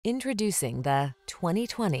Introducing the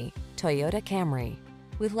 2020 Toyota Camry.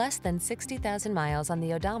 With less than 60,000 miles on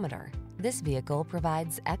the odometer, this vehicle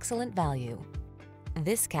provides excellent value.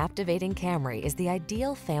 This captivating Camry is the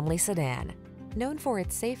ideal family sedan. Known for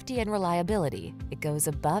its safety and reliability, it goes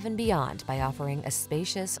above and beyond by offering a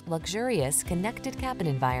spacious, luxurious, connected cabin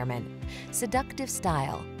environment, seductive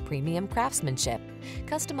style, premium craftsmanship,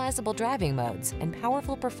 customizable driving modes, and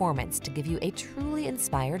powerful performance to give you a truly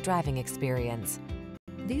inspired driving experience.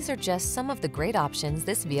 These are just some of the great options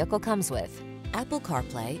this vehicle comes with: Apple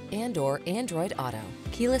CarPlay and/or Android Auto,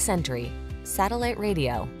 keyless entry, satellite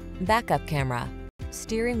radio, backup camera,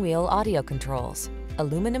 steering wheel audio controls,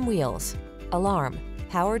 aluminum wheels, alarm,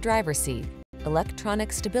 power driver seat,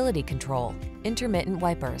 electronic stability control, intermittent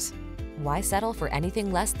wipers. Why settle for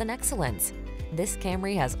anything less than excellence? This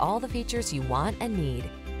Camry has all the features you want and need.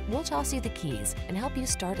 We'll toss you the keys and help you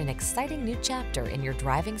start an exciting new chapter in your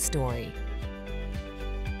driving story.